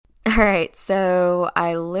All right, so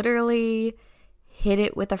I literally hit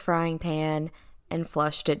it with a frying pan and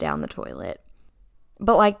flushed it down the toilet.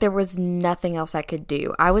 But like there was nothing else I could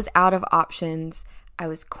do. I was out of options. I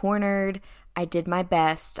was cornered. I did my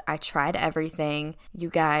best. I tried everything. You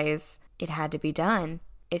guys, it had to be done.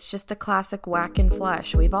 It's just the classic whack and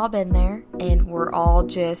flush. We've all been there, and we're all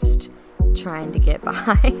just trying to get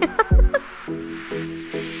by.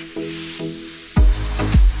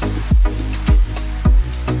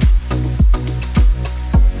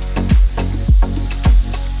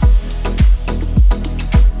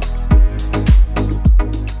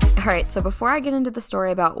 Alright, so before I get into the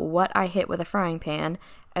story about what I hit with a frying pan,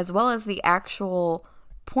 as well as the actual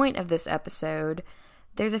point of this episode,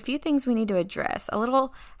 there's a few things we need to address. A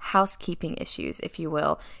little housekeeping issues, if you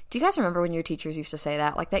will. Do you guys remember when your teachers used to say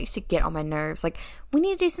that? Like, that used to get on my nerves. Like, we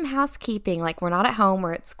need to do some housekeeping. Like, we're not at home,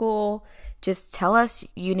 we're at school. Just tell us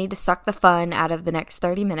you need to suck the fun out of the next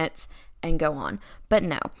 30 minutes and go on. But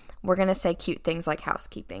no, we're going to say cute things like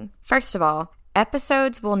housekeeping. First of all,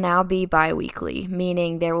 episodes will now be bi-weekly,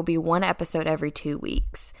 meaning there will be one episode every 2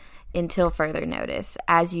 weeks until further notice.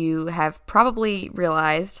 As you have probably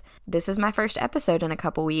realized, this is my first episode in a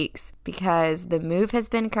couple weeks because the move has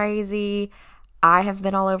been crazy. I have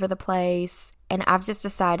been all over the place, and I've just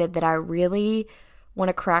decided that I really want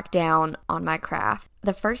to crack down on my craft.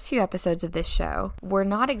 The first few episodes of this show were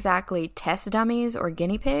not exactly test dummies or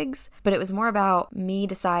guinea pigs, but it was more about me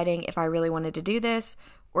deciding if I really wanted to do this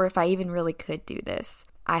or if I even really could do this.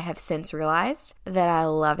 I have since realized that I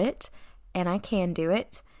love it, and I can do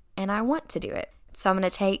it, and I want to do it. So I'm going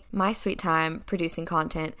to take my sweet time producing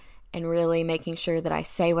content and really making sure that I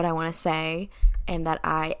say what I want to say, and that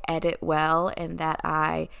I edit well, and that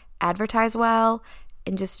I advertise well,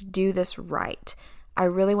 and just do this right. I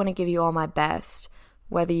really want to give you all my best,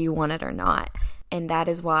 whether you want it or not. And that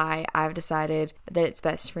is why I've decided that it's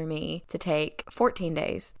best for me to take 14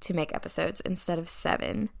 days to make episodes instead of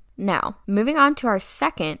 7. Now, moving on to our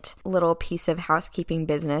second little piece of housekeeping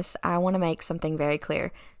business, I want to make something very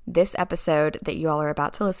clear. This episode that you all are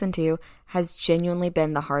about to listen to has genuinely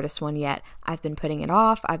been the hardest one yet. I've been putting it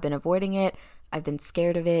off. I've been avoiding it. I've been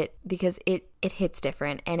scared of it because it hits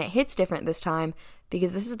different. And it hits different this time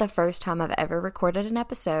because this is the first time I've ever recorded an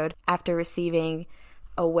episode after receiving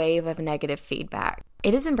a wave of negative feedback.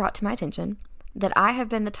 It has been brought to my attention that I have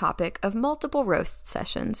been the topic of multiple roast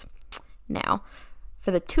sessions. Now,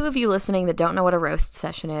 for the 2 of you listening that don't know what a roast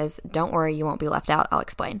session is, don't worry, you won't be left out. I'll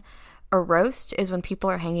explain. A roast is when people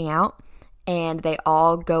are hanging out and they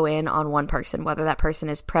all go in on one person, whether that person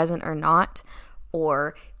is present or not,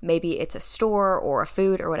 or maybe it's a store or a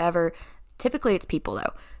food or whatever. Typically it's people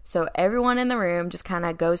though. So everyone in the room just kind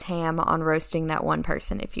of goes ham on roasting that one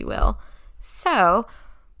person, if you will. So,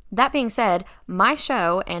 that being said, my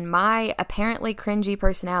show and my apparently cringy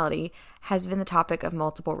personality has been the topic of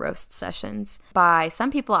multiple roast sessions by some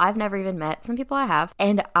people I've never even met, some people I have,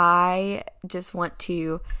 and I just want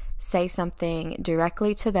to say something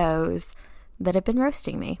directly to those that have been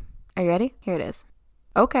roasting me. Are you ready? Here it is.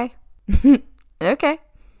 Okay. Okay.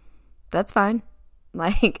 That's fine.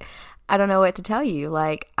 Like, I don't know what to tell you.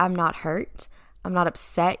 Like, I'm not hurt. I'm not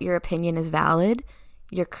upset. Your opinion is valid.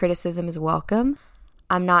 Your criticism is welcome.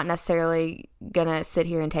 I'm not necessarily gonna sit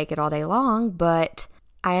here and take it all day long, but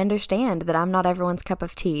I understand that I'm not everyone's cup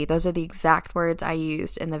of tea. Those are the exact words I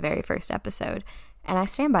used in the very first episode, and I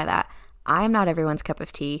stand by that. I am not everyone's cup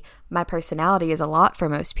of tea. My personality is a lot for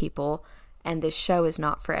most people, and this show is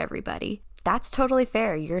not for everybody. That's totally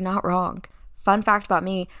fair. You're not wrong. Fun fact about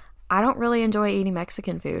me, I don't really enjoy eating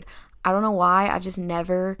Mexican food. I don't know why. I've just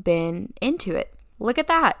never been into it. Look at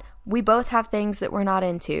that. We both have things that we're not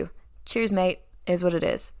into. Cheers, mate, is what it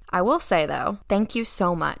is. I will say, though, thank you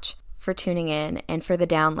so much for tuning in and for the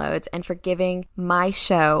downloads and for giving my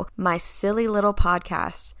show, my silly little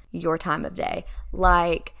podcast, your time of day.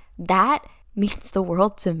 Like, that means the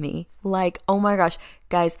world to me. Like, oh my gosh,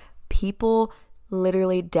 guys, people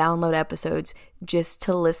literally download episodes just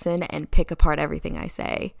to listen and pick apart everything I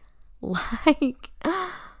say. Like,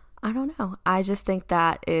 I don't know. I just think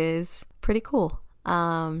that is pretty cool.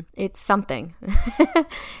 It's something.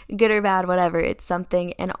 Good or bad, whatever. It's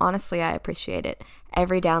something, and honestly, I appreciate it.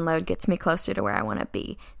 Every download gets me closer to where I want to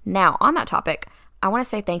be. Now, on that topic, I want to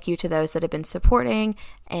say thank you to those that have been supporting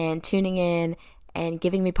and tuning in and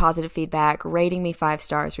giving me positive feedback, rating me 5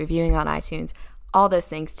 stars, reviewing on iTunes, all those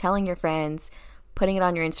things, telling your friends, putting it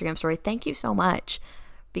on your Instagram story. Thank you so much,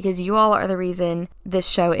 because you all are the reason this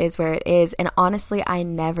show is where it is. And honestly, I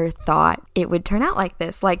never thought it would turn out like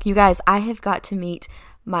this. Like, you guys, I have got to meet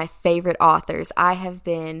my favorite authors. I have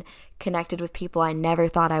been connected with people I never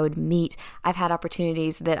thought I would meet. I've had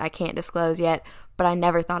opportunities that I can't disclose yet, but I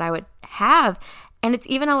never thought I would have. And it's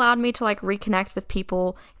even allowed me to like reconnect with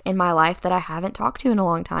people in my life that I haven't talked to in a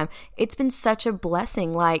long time. It's been such a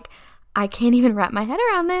blessing. Like, I can't even wrap my head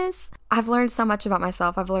around this. I've learned so much about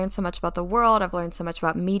myself. I've learned so much about the world. I've learned so much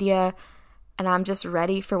about media. And I'm just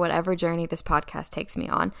ready for whatever journey this podcast takes me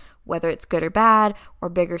on. Whether it's good or bad or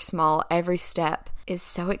big or small, every step is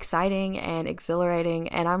so exciting and exhilarating,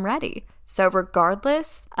 and I'm ready. So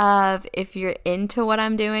regardless of if you're into what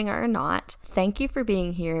I'm doing or not, thank you for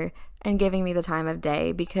being here and giving me the time of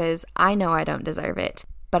day, because I know I don't deserve it,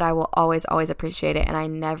 but I will always, always appreciate it, and I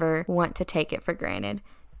never want to take it for granted.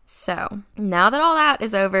 So now that all that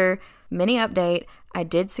is over, mini update, I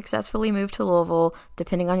did successfully move to Louisville,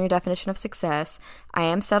 depending on your definition of success. I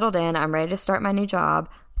am settled in. I'm ready to start my new job.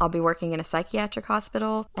 I'll be working in a psychiatric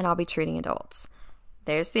hospital, and I'll be treating adults.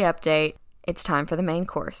 There's the update. It's time for the main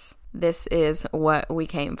course. This is what we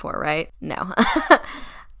came for, right? No.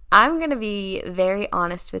 I'm going to be very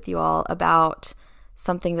honest with you all about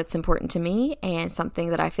something that's important to me and something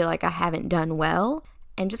that I feel like I haven't done well,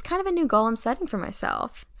 and just kind of a new goal I'm setting for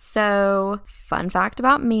myself. So, fun fact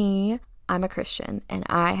about me, I'm a Christian, and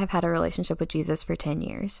I have had a relationship with Jesus for 10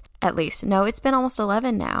 years. At least. No, it's been almost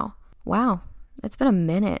 11 now. Wow. It's been a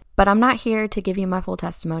minute. But I'm not here to give you my full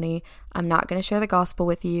testimony. I'm not going to share the gospel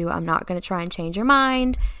with you. I'm not going to try and change your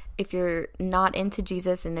mind. If you're not into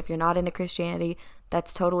Jesus and if you're not into Christianity,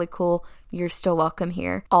 that's totally cool. You're still welcome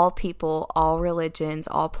here. All people, all religions,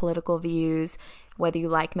 all political views, whether you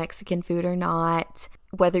like Mexican food or not,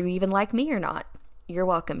 whether you even like me or not, you're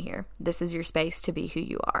welcome here. This is your space to be who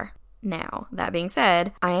you are. Now, that being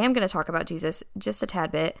said, I am going to talk about Jesus just a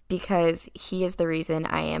tad bit because he is the reason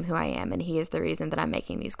I am who I am, and he is the reason that I'm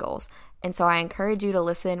making these goals. And so I encourage you to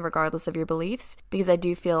listen regardless of your beliefs, because I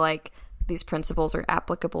do feel like these principles are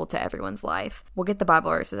applicable to everyone's life. We'll get the Bible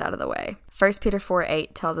verses out of the way. 1 Peter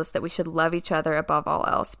 4:8 tells us that we should love each other above all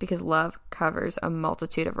else, because love covers a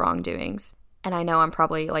multitude of wrongdoings. And I know I'm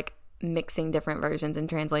probably like mixing different versions and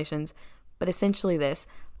translations, but essentially this: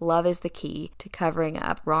 love is the key to covering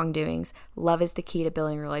up wrongdoings. Love is the key to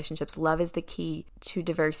building relationships. Love is the key to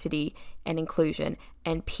diversity and inclusion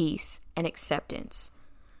and peace and acceptance.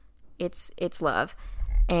 It's love.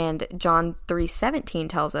 And John 3:17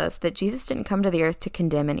 tells us that Jesus didn't come to the earth to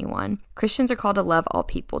condemn anyone. Christians are called to love all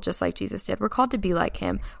people, just like Jesus did. We're called to be like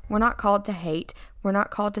him. We're not called to hate. We're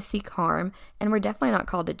not called to seek harm. And we're definitely not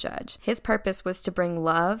called to judge. His purpose was to bring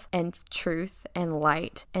love and truth and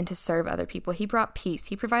light and to serve other people. He brought peace.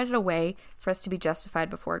 He provided a way for us to be justified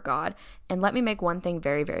before God. And let me make one thing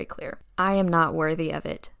very, very clear. I am not worthy of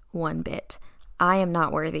it one bit. I am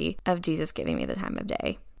not worthy of Jesus giving me the time of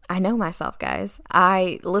day. I know myself, guys.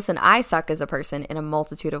 I suck as a person in a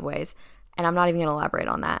multitude of ways, and I'm not even going to elaborate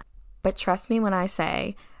on that. But trust me when I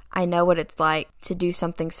say I know what it's like to do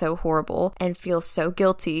something so horrible and feel so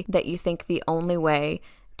guilty that you think the only way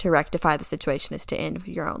to rectify the situation is to end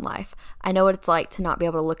your own life. I know what it's like to not be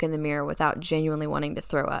able to look in the mirror without genuinely wanting to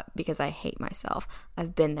throw up because I hate myself.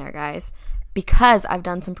 I've been there, guys, because I've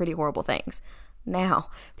done some pretty horrible things. Now,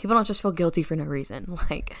 people don't just feel guilty for no reason.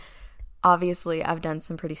 Like, obviously, I've done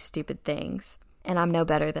some pretty stupid things, and I'm no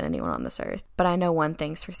better than anyone on this earth. But I know one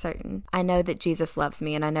thing's for certain. I know that Jesus loves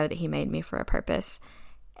me, and I know that he made me for a purpose.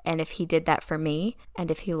 And if he did that for me,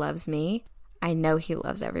 and if he loves me, I know he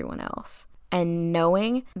loves everyone else. And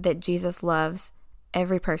knowing that Jesus loves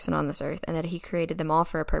every person on this earth and that he created them all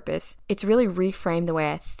for a purpose, it's really reframed the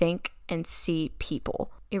way I think and see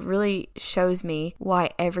people. It really shows me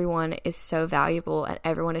why everyone is so valuable and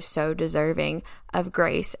everyone is so deserving of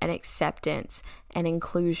grace and acceptance and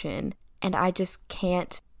inclusion. And I just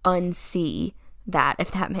can't unsee that,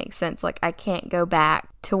 if that makes sense. Like, I can't go back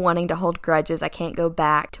to wanting to hold grudges. I can't go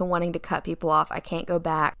back to wanting to cut people off. I can't go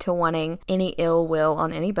back to wanting any ill will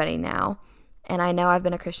on anybody now. And I know I've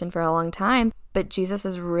been a Christian for a long time, but Jesus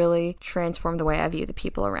has really transformed the way I view the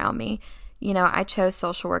people around me. You know, I chose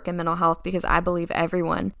social work and mental health because I believe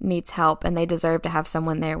everyone needs help and they deserve to have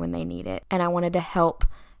someone there when they need it. And I wanted to help,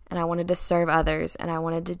 and I wanted to serve others, and I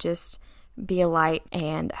wanted to just be a light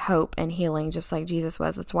and hope and healing just like Jesus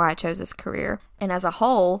was. That's why I chose this career. And as a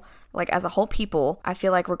whole people, I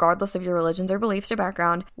feel like regardless of your religions or beliefs or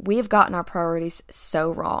background, we have gotten our priorities so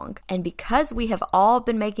wrong. And because we have all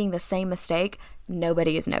been making the same mistake,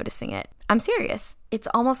 nobody is noticing it. I'm serious. It's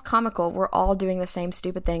almost comical. We're all doing the same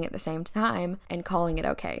stupid thing at the same time and calling it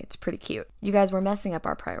okay. It's pretty cute. You guys, we're messing up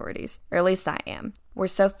our priorities, or at least I am. We're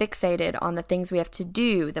so fixated on the things we have to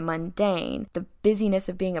do, the mundane, the busyness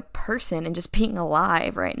of being a person and just being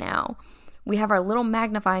alive right now. We have our little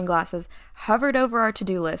magnifying glasses hovered over our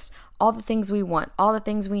to-do list, all the things we want, all the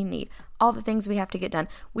things we need, all the things we have to get done.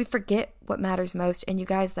 We forget what matters most, and you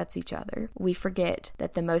guys, that's each other. We forget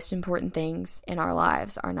that the most important things in our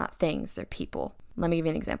lives are not things, they're people. Let me give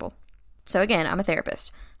you an example. So again, I'm a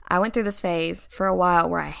therapist. I went through this phase for a while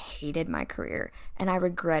where I hated my career and I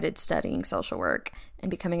regretted studying social work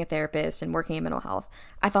and becoming a therapist and working in mental health.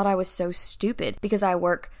 I thought I was so stupid because I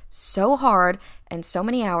work so hard and so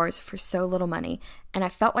many hours for so little money. And I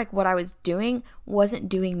felt like what I was doing wasn't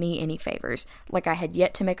doing me any favors, like I had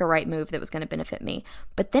yet to make a right move that was going to benefit me.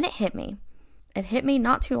 But then it hit me. It hit me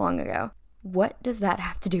not too long ago. What does that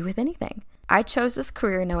have to do with anything? I chose this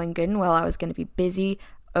career knowing good and well I was going to be busy,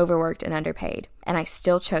 overworked, and underpaid. And I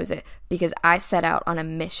still chose it because I set out on a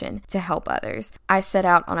mission to help others. I set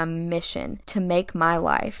out on a mission to make my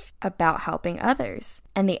life about helping others.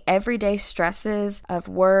 And the everyday stresses of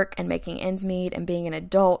work and making ends meet and being an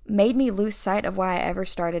adult made me lose sight of why I ever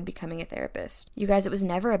started becoming a therapist. You guys, it was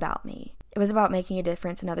never about me. It was about making a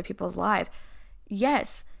difference in other people's lives.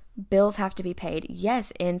 Yes, bills have to be paid.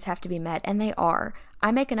 Yes, ends have to be met, and they are.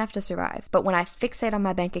 I make enough to survive. But when I fixate on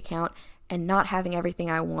my bank account and not having everything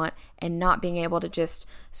I want and not being able to just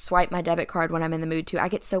swipe my debit card when I'm in the mood to, I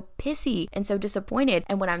get so pissy and so disappointed.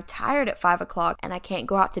 And when I'm tired at 5 o'clock and I can't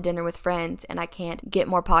go out to dinner with friends and I can't get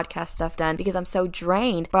more podcast stuff done because I'm so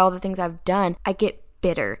drained by all the things I've done, I get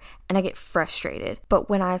bitter and I get frustrated. But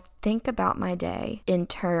when I think about my day in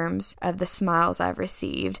terms of the smiles I've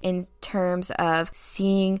received, in terms of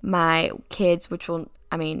seeing my kids,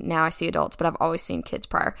 now I see adults, but I've always seen kids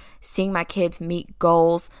prior. Seeing my kids meet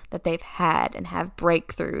goals that they've had and have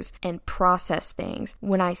breakthroughs and process things.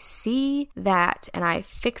 When I see that and I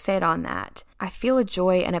fixate on that, I feel a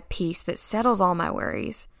joy and a peace that settles all my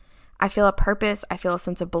worries. I feel a purpose. I feel a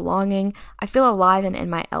sense of belonging. I feel alive and in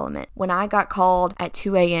my element. When I got called at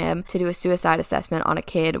 2 a.m. to do a suicide assessment on a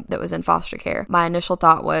kid that was in foster care, my initial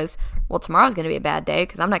thought was, well, tomorrow's going to be a bad day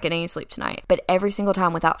because I'm not getting any sleep tonight. But every single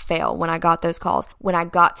time without fail, when I got those calls, when I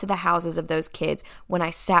got to the houses of those kids, when I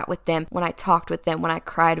sat with them, when I talked with them, when I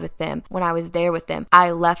cried with them, when I was there with them, I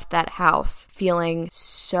left that house feeling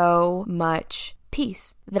so much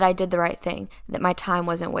peace, that I did the right thing, that my time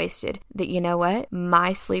wasn't wasted, that you know what?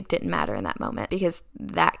 My sleep didn't matter in that moment because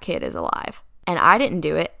that kid is alive. And I didn't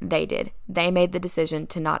do it, they did. They made the decision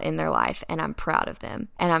to not end their life, and I'm proud of them.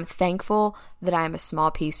 And I'm thankful that I am a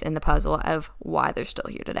small piece in the puzzle of why they're still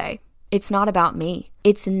here today. It's not about me.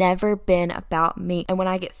 It's never been about me. And when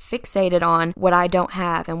I get fixated on what I don't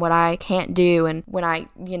have and what I can't do, and when I,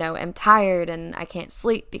 am tired and I can't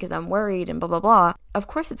sleep because I'm worried and blah, blah, blah, of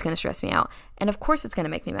course it's going to stress me out. And of course it's going to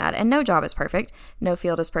make me mad. And no job is perfect. No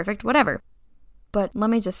field is perfect, whatever. But let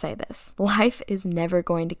me just say this. Life is never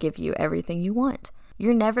going to give you everything you want.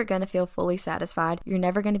 You're never going to feel fully satisfied. You're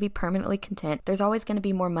never going to be permanently content. There's always going to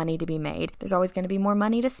be more money to be made. There's always going to be more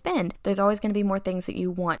money to spend. There's always going to be more things that you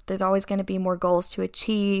want. There's always going to be more goals to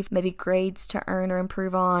achieve, maybe grades to earn or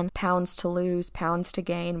improve on, pounds to lose, pounds to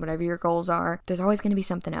gain, whatever your goals are. There's always going to be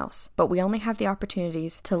something else. But we only have the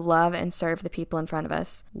opportunities to love and serve the people in front of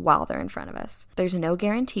us while they're in front of us. There's no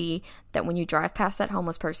guarantee that when you drive past that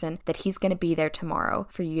homeless person that he's going to be there tomorrow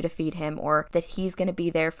for you to feed him, or that he's going to be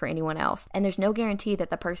there for anyone else. And there's no guarantee that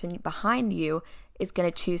the person behind you is going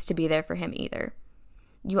to choose to be there for him either.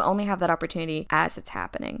 You only have that opportunity as it's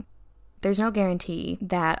happening. There's no guarantee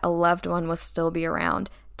that a loved one will still be around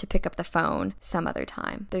to pick up the phone some other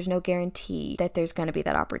time. There's no guarantee that there's going to be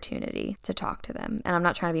that opportunity to talk to them. And I'm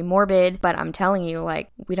not trying to be morbid, but I'm telling you,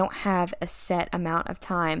 we don't have a set amount of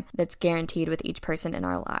time that's guaranteed with each person in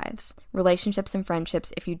our lives. Relationships and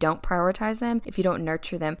friendships, if you don't prioritize them, if you don't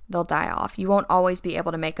nurture them, they'll die off. You won't always be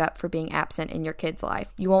able to make up for being absent in your kid's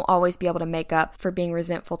life. You won't always be able to make up for being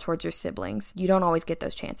resentful towards your siblings. You don't always get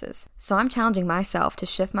those chances. So I'm challenging myself to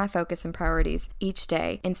shift my focus and priorities each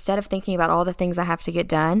day. Instead of thinking about all the things I have to get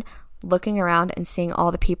done, looking around and seeing all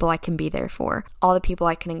the people I can be there for, all the people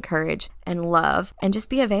I can encourage and love and just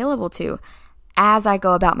be available to as I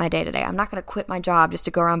go about my day to day. I'm not going to quit my job just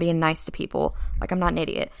to go around being nice to people. I'm not an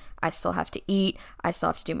idiot. I still have to eat. I still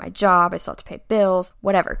have to do my job. I still have to pay bills,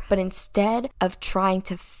 whatever. But instead of trying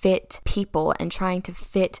to fit people and trying to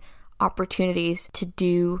fit opportunities to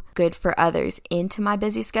do good for others into my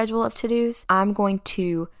busy schedule of to-dos, I'm going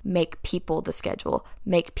to make people the schedule,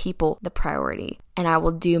 make people the priority, and I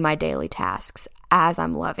will do my daily tasks as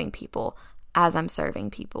I'm loving people, as I'm serving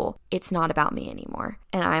people. It's not about me anymore.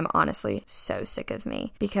 And I'm honestly so sick of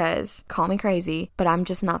me, because call me crazy, but I'm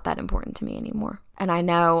just not that important to me anymore. And I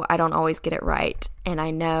know I don't always get it right, and I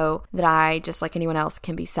know that I, just like anyone else,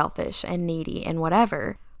 can be selfish and needy and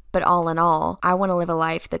whatever. But all in all, I want to live a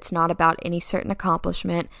life that's not about any certain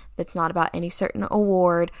accomplishment, that's not about any certain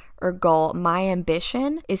award or goal. My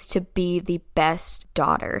ambition is to be the best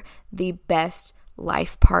daughter, the best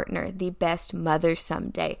life partner, the best mother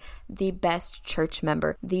someday, the best church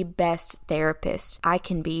member, the best therapist I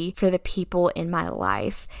can be for the people in my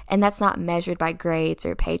life. And that's not measured by grades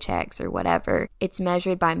or paychecks or whatever. It's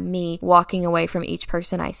measured by me walking away from each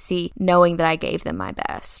person I see, knowing that I gave them my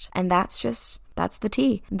best. And that's the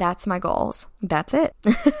tea. That's my goals. That's it.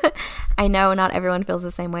 I know not everyone feels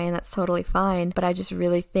the same way, and that's totally fine, but I just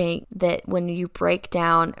really think that when you break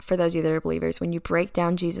down, for those of you that are believers, when you break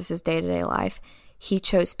down Jesus's day-to-day life, he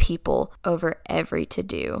chose people over every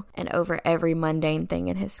to-do and over every mundane thing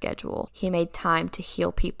in his schedule. He made time to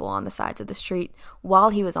heal people on the sides of the street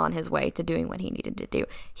while he was on his way to doing what he needed to do.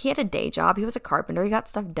 He had a day job. He was a carpenter. He got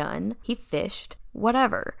stuff done. He fished.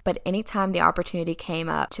 Whatever. But anytime the opportunity came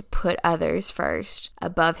up to put others first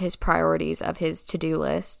above his priorities of his to-do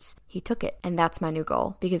lists, he took it. And that's my new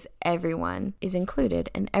goal, because everyone is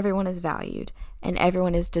included and everyone is valued and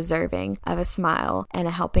everyone is deserving of a smile and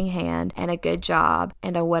a helping hand and a good job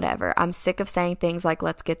and a whatever. I'm sick of saying things like,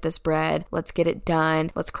 let's get this bread, let's get it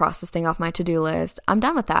done, let's cross this thing off my to-do list. I'm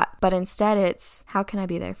done with that. But instead it's, how can I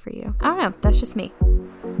be there for you? I don't know. That's just me.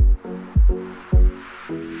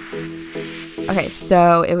 Okay,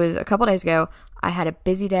 so it was a couple days ago. I had a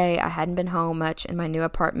busy day. I hadn't been home much in my new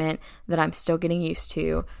apartment that I'm still getting used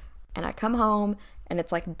to. And I come home and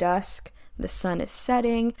it's like dusk. The sun is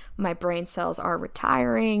setting. My brain cells are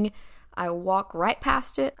retiring. I walk right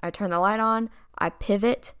past it. I turn the light on. I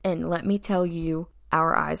pivot. And let me tell you,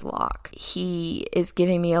 our eyes lock. He is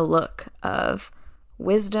giving me a look of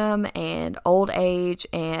wisdom and old age.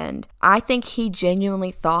 And I think he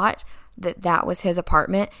genuinely thought that was his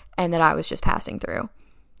apartment and that I was just passing through.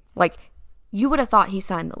 Like, you would have thought he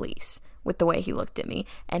signed the lease with the way he looked at me,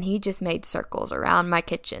 and he just made circles around my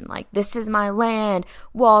kitchen like, this is my land,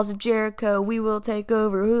 walls of Jericho, we will take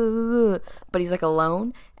over. But he's like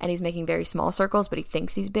alone, and he's making very small circles, but he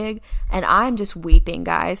thinks he's big, and I'm just weeping,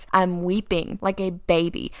 guys. I'm weeping like a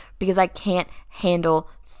baby because I can't handle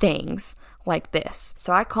things like this.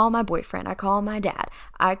 So I call my boyfriend, I call my dad,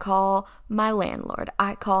 I call my landlord,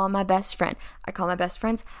 I call my best friend, I call my best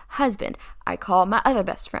friend's husband, I call my other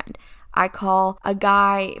best friend, I call a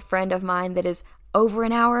guy friend of mine that is over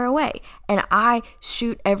an hour away, and I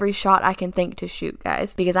shoot every shot I can think to shoot,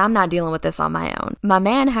 guys, because I'm not dealing with this on my own. My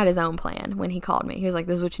man had his own plan when he called me. He was like,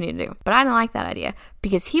 this is what you need to do. But I didn't like that idea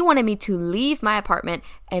because he wanted me to leave my apartment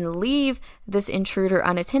and leave this intruder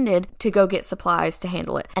unattended to go get supplies to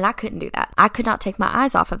handle it. And I couldn't do that. I could not take my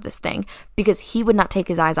eyes off of this thing because he would not take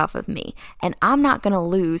his eyes off of me. And I'm not going to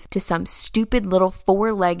lose to some stupid little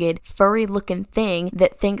four-legged, furry-looking thing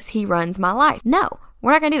that thinks he runs my life. No.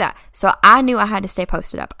 We're not going to do that. So I knew I had to stay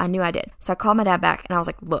posted up. I knew I did. So I called my dad back and I was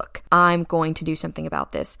like, look, I'm going to do something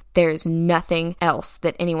about this. There's nothing else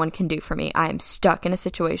that anyone can do for me. I am stuck in a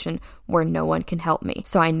situation where no one can help me.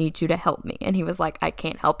 So I need you to help me. And he was like, I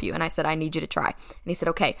can't help you. And I said, I need you to try. And he said,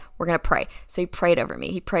 okay, we're going to pray. So he prayed over me.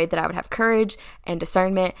 He prayed that I would have courage and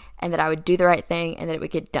discernment and that I would do the right thing and that it would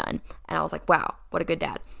get done. And I was like, wow, what a good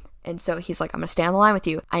dad. And so he's like, I'm going to stay on the line with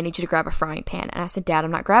you. I need you to grab a frying pan. And I said, Dad,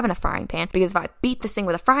 I'm not grabbing a frying pan because if I beat this thing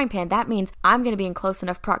with a frying pan, that means I'm going to be in close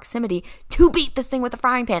enough proximity to beat this thing with a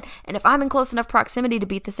frying pan. And if I'm in close enough proximity to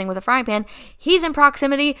beat this thing with a frying pan, he's in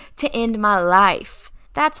proximity to end my life.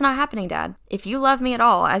 That's not happening, Dad. If you love me at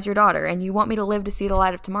all as your daughter and you want me to live to see the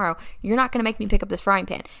light of tomorrow, you're not going to make me pick up this frying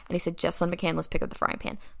pan. And he said, Jessalyn McCann, let's pick up the frying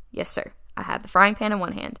pan. Yes, sir. I had the frying pan in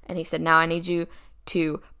one hand. And he said, now I need you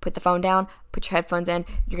to put the phone down, put your headphones in,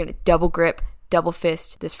 you're going to double grip, double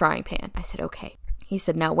fist this frying pan. I said, okay. He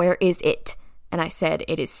said, now where is it? And I said,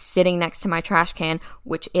 it is sitting next to my trash can,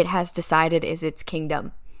 which it has decided is its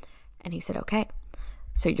kingdom. And he said, okay.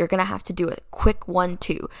 So you're going to have to do a quick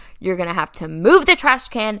 1-2. You're going to have to move the trash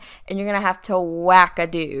can and you're going to have to whack a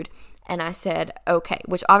dude. And I said, okay,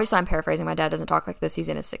 which obviously I'm paraphrasing. My dad doesn't talk like this. He's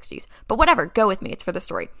in his 60s. But whatever, go with me. It's for the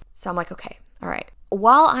story. So I'm like, okay, all right.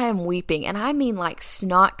 While I am weeping, and I mean like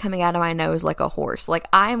snot coming out of my nose like a horse, like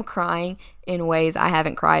I am crying in ways I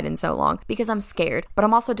haven't cried in so long because I'm scared, but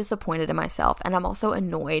I'm also disappointed in myself, and I'm also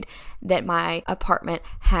annoyed that my apartment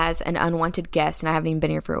has an unwanted guest and I haven't even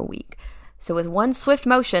been here for a week. So with one swift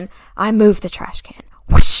motion, I move the trash can.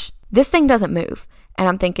 Whoosh! This thing doesn't move. And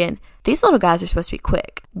I'm thinking, these little guys are supposed to be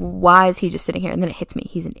quick. Why is he just sitting here? And then it hits me.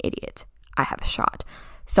 He's an idiot. I have a shot.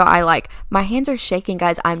 So my hands are shaking,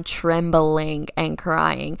 guys. I'm trembling and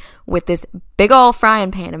crying with this big old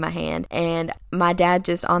frying pan in my hand. And my dad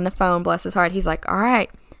just on the phone, bless his heart, he's like, all right,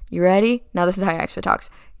 you ready? Now this is how he actually talks.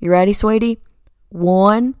 You ready, sweetie?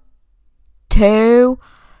 1, 2,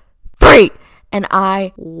 3. And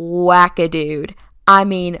I whack a dude. I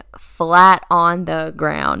mean, flat on the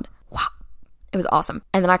ground. Wow. It was awesome.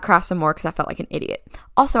 And then I cried some more because I felt like an idiot.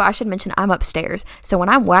 Also, I should mention I'm upstairs. So when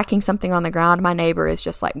I'm whacking something on the ground, my neighbor is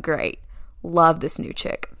just like, great. Love this new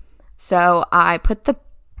chick. So I put the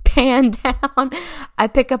pan down. I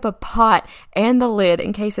pick up a pot and the lid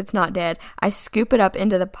in case it's not dead. I scoop it up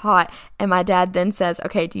into the pot. And my dad then says,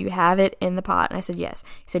 okay, do you have it in the pot? And I said, yes.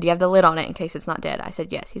 He said, do you have the lid on it in case it's not dead? I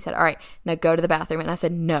said, yes. He said, all right, now go to the bathroom. And I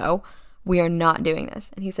said, no. We are not doing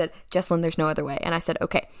this. And he said, Jesslyn, there's no other way. And I said,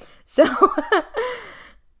 okay. So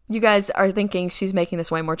you guys are thinking she's making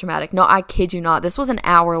this way more dramatic. No, I kid you not. This was an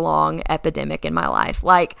hour-long epidemic in my life.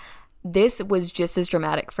 Like, this was just as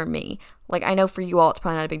dramatic for me. Like, I know for you all it's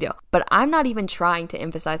probably not a big deal, but I'm not even trying to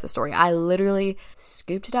emphasize the story. I literally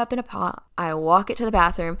scooped it up in a pot. I walk it to the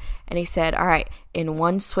bathroom, and he said, all right, in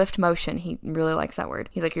one swift motion, he really likes that word.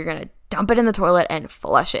 He's like, you're going to dump it in the toilet and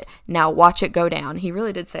flush it. Now watch it go down. He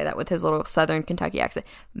really did say that with his little Southern Kentucky accent.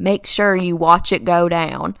 Make sure you watch it go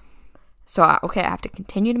down. So, I have to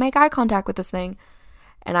continue to make eye contact with this thing.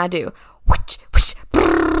 And I do. Whoosh, whoosh,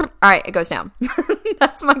 all right, it goes down.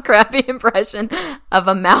 That's my crappy impression of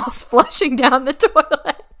a mouse flushing down the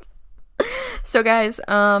toilet. So guys,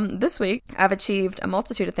 this week I've achieved a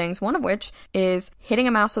multitude of things, one of which is hitting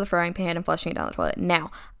a mouse with a frying pan and flushing it down the toilet.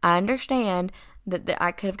 Now, I understand that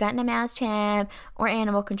I could have gotten a mouse trap or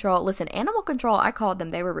animal control. Listen, animal control, I called them.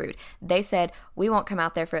 They were rude. They said, we won't come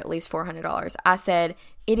out there for at least $400. I said,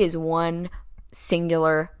 it is one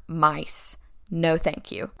singular mice. No,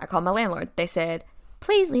 thank you. I called my landlord. They said,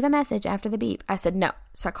 please leave a message after the beep. I said, no.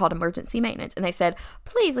 So I called emergency maintenance and they said,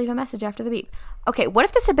 please leave a message after the beep. Okay, what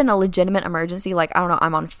if this had been a legitimate emergency? Like, I don't know,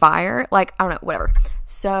 I'm on fire. Like, I don't know, whatever.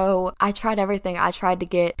 So I tried everything. I tried to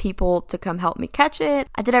get people to come help me catch it.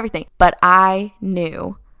 I did everything. But I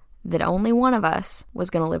knew that only one of us was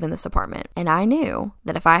going to live in this apartment. And I knew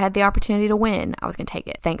that if I had the opportunity to win, I was going to take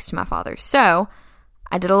it, thanks to my father. So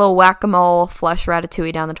I did a little whack-a-mole, flush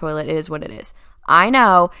ratatouille down the toilet. It is what it is. I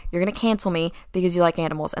know you're going to cancel me because you like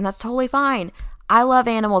animals, and that's totally fine. I love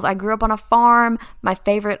animals. I grew up on a farm. My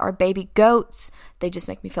favorite are baby goats. They just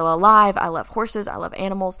make me feel alive. I love horses. I love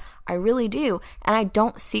animals. I really do. And I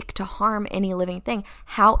don't seek to harm any living thing.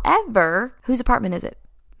 However, whose apartment is it?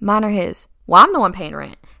 Mine or his? Well, I'm the one paying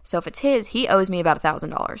rent. So if it's his, he owes me about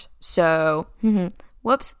 $1,000. So,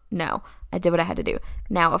 whoops, no. I did what I had to do.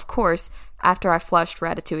 Now, of course, after I flushed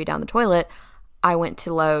ratatouille down the toilet, I went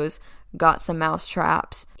to Lowe's, got some mouse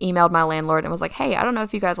traps, emailed my landlord and was like, hey, I don't know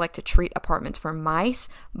if you guys like to treat apartments for mice,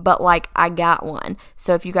 but like I got one.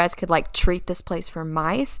 So if you guys could like treat this place for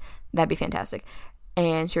mice, that'd be fantastic.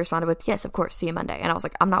 And she responded with, yes, of course, see you Monday. And I was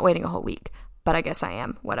like, I'm not waiting a whole week, but I guess I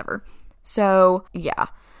am, whatever. So yeah,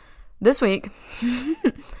 this week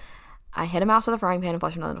I hit a mouse with a frying pan and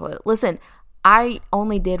flushed him down the toilet. Listen, I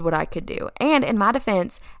only did what I could do. And in my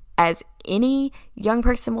defense, as any young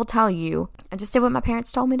person will tell you, I just did what my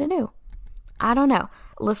parents told me to do. I don't know.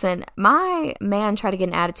 Listen, my man tried to get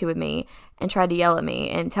an attitude with me and tried to yell at me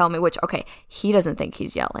and tell me, which, okay, he doesn't think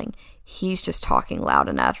he's yelling. He's just talking loud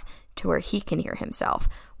enough to where he can hear himself.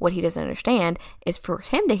 What he doesn't understand is for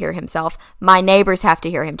him to hear himself, my neighbors have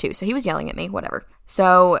to hear him too. So he was yelling at me, whatever.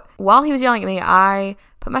 So while he was yelling at me, I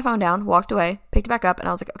put my phone down, walked away, picked it back up, and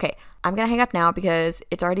I was like, okay, I'm going to hang up now because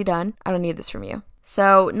it's already done. I don't need this from you.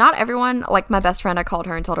 So not everyone, like my best friend, I called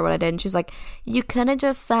her and told her what I did, and she's like, you could have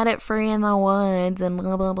just set it free in the woods and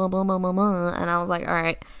blah, blah, blah, blah, blah, blah, blah. And I was like, all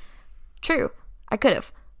right, true, I could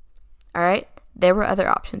have. All right, there were other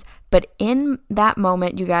options. But in that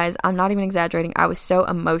moment, you guys, I'm not even exaggerating, I was so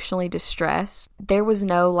emotionally distressed. There was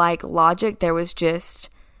no like logic, there was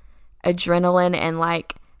just adrenaline and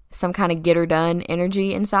like some kind of get her done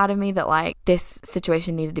energy inside of me that like this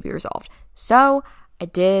situation needed to be resolved. So I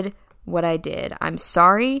did what I did. I'm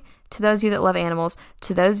sorry to those of you that love animals.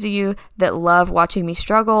 To those of you that love watching me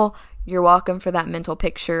struggle, you're welcome for that mental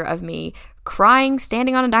picture of me crying,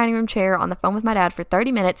 standing on a dining room chair on the phone with my dad for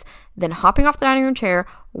 30 minutes, then hopping off the dining room chair,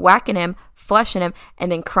 whacking him, flushing him,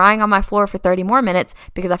 and then crying on my floor for 30 more minutes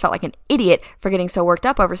because I felt like an idiot for getting so worked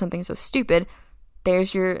up over something so stupid. There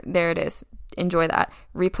it is. Enjoy that.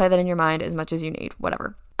 Replay that in your mind as much as you need.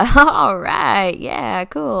 Whatever. All right. Yeah,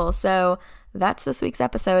 cool. So that's this week's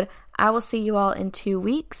episode. I will see you all in 2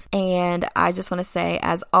 weeks. And I just want to say,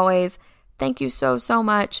 as always, thank you so, so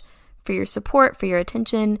much for your support, for your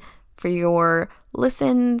attention, for your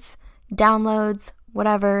listens, downloads,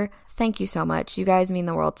 whatever. Thank you so much. You guys mean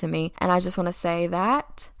the world to me. And I just want to say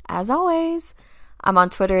that, as always, I'm on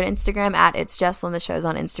Twitter and Instagram at It's Jesslyn. The show's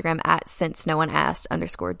on Instagram at Since No One Asked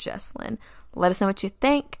 _Jesslyn. Let us know what you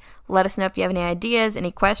think. Let us know if you have any ideas,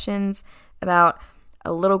 any questions about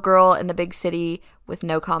a little girl in the big city with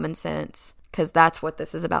no common sense, because that's what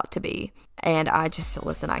this is about to be. And I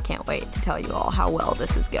can't wait to tell you all how well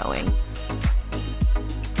this is going.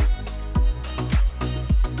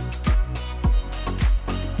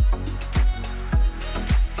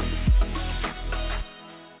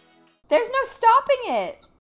 There's no stopping it.